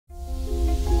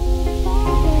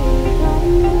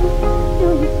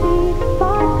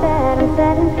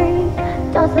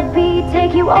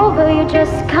you over, you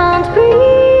just can't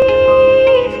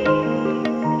breathe.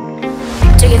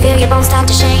 Do you feel your bones start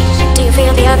to shake? Do you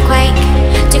feel the earthquake?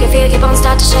 Do you feel your bones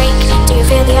start to shake? Do you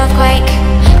feel the earthquake?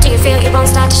 Do you feel your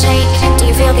bones start to shake? Do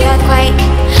you feel the earthquake?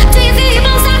 Do you feel your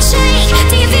bones start to shake?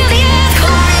 Do you feel the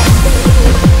earthquake?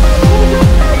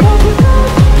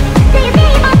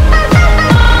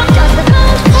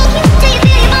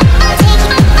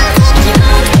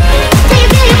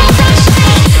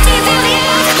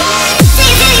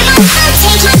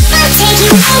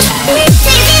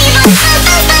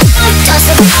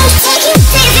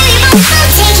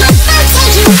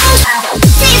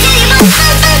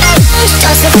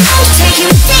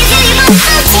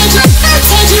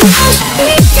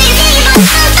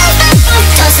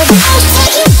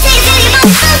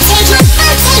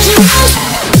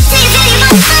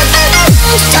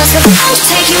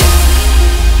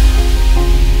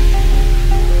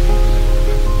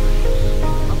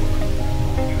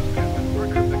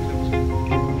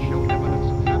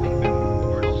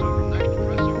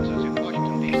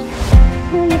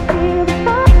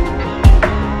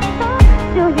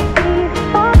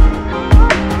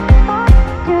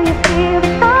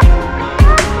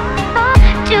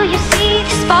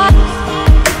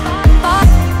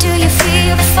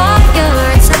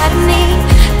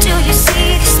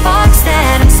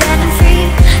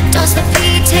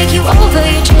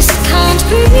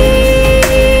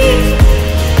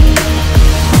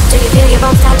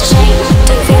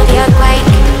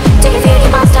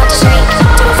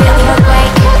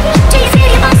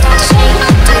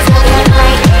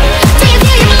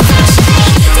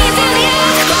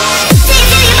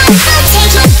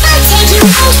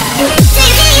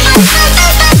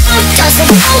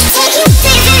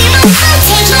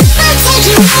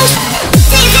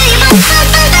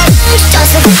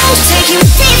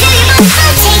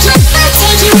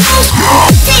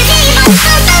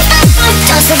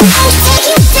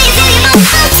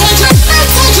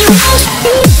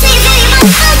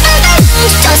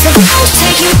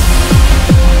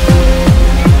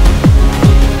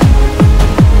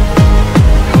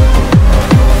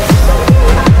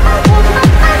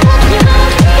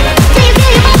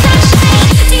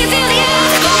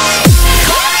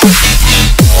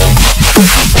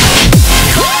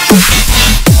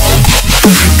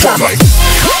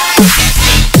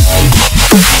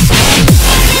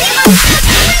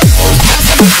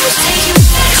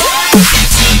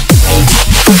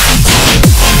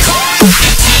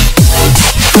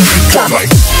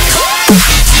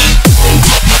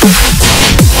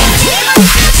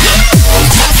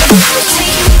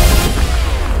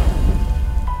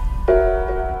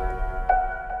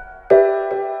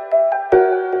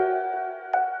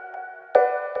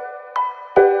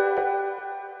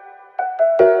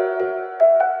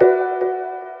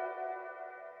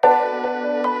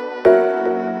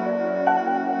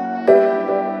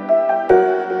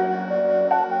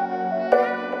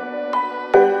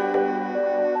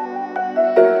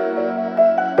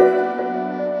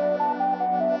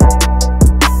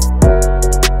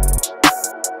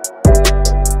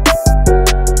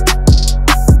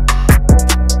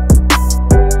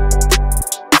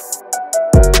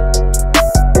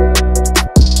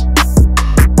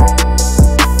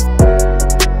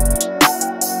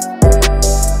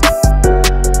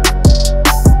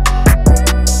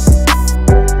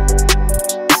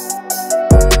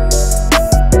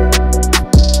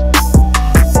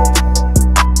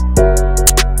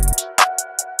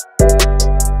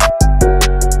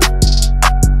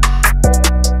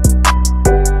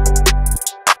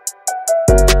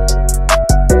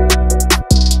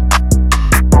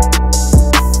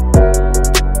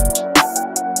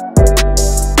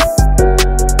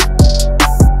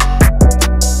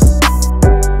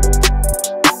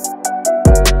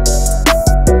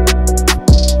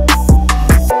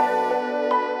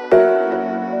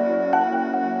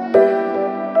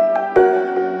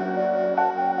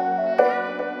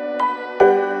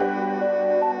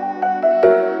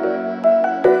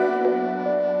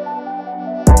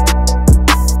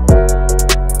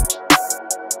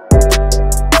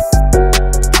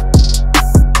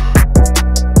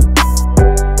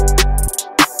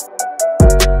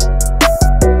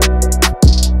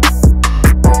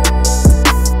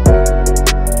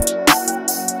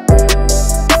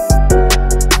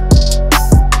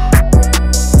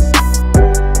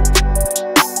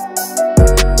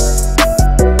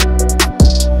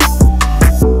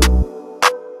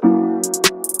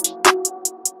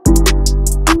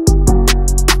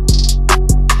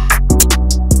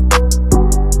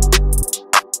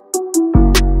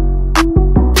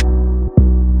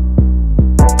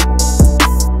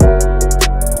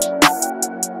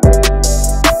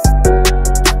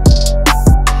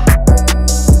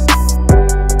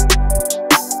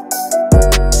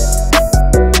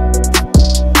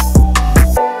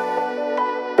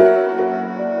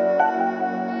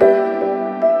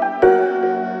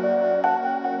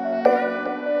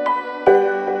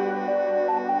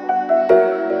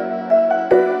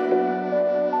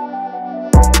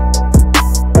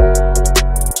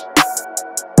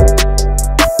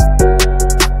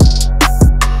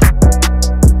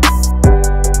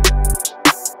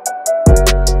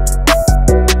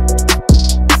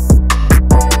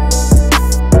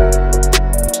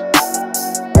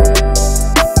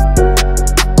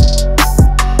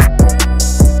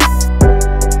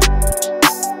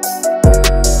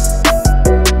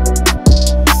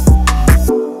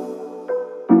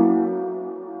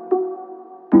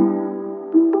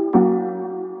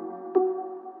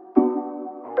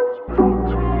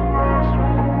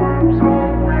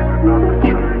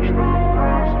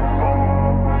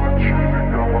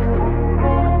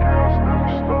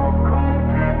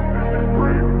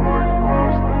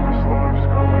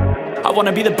 I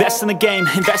wanna be the best in the game,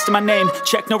 invest in my name.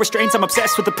 Check no restraints, I'm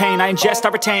obsessed with the pain. I ingest, I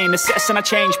retain, assess and I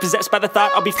change. Possessed by the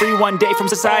thought I'll be free one day from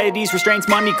society's restraints.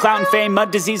 Money, clout and fame,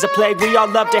 mud, disease, a plague. We all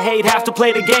love to hate, have to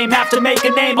play the game, have to make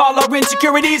a name. All our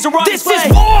insecurities are on display. This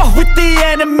is war with the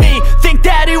enemy, think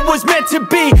that it was meant to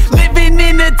be. Living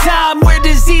in a time where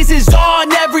disease is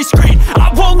on every screen.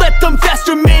 I won't let them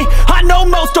fester me, I know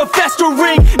most are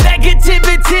festering.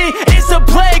 Negativity is a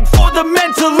plague for the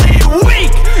mentally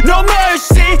weak. No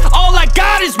mercy, all I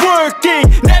got is working.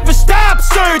 Never stop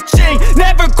searching,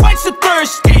 never quench the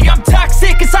thirsty. I'm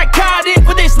toxic and psychotic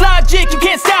with this logic, you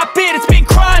can't stop it. It's been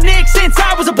chronic since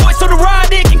I was a boy, so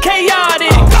neurotic and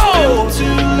chaotic. I'm built to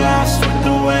last with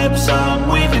the webs I'm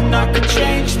weaving. I could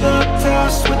change the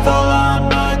past with all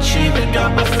I'm achieving.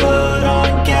 Got my foot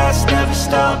on gas, never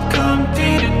stop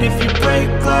competing. If you break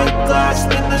like glass,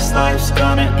 then this life's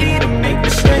gonna eat 'em. Make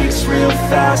mistakes real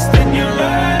fast, then you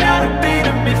learn how to beat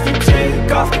 'em. If you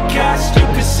take off the cast, you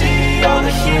can see all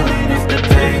the healing. If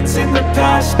the pain's in the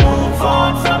past, move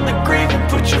on from the grieving.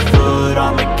 Put your foot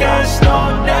on the gas,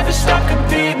 no, never stop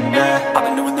competing, yeah. I've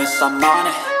been doing this, I'm on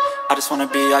it, I just wanna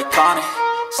be iconic.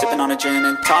 Sipping on a gin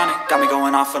and tonic, got me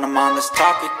going off when I'm on this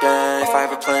topic, yeah. If I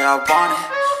ever play, I want it,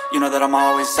 you know that I'm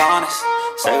always honest.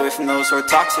 Stay away from those who are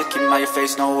toxic, keep them out your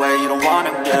face, no way, you don't want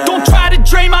them, yeah. Don't try to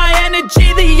drain my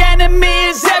energy, the enemy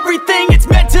is everything. It's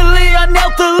mentally,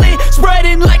 unhealthily,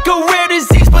 spreading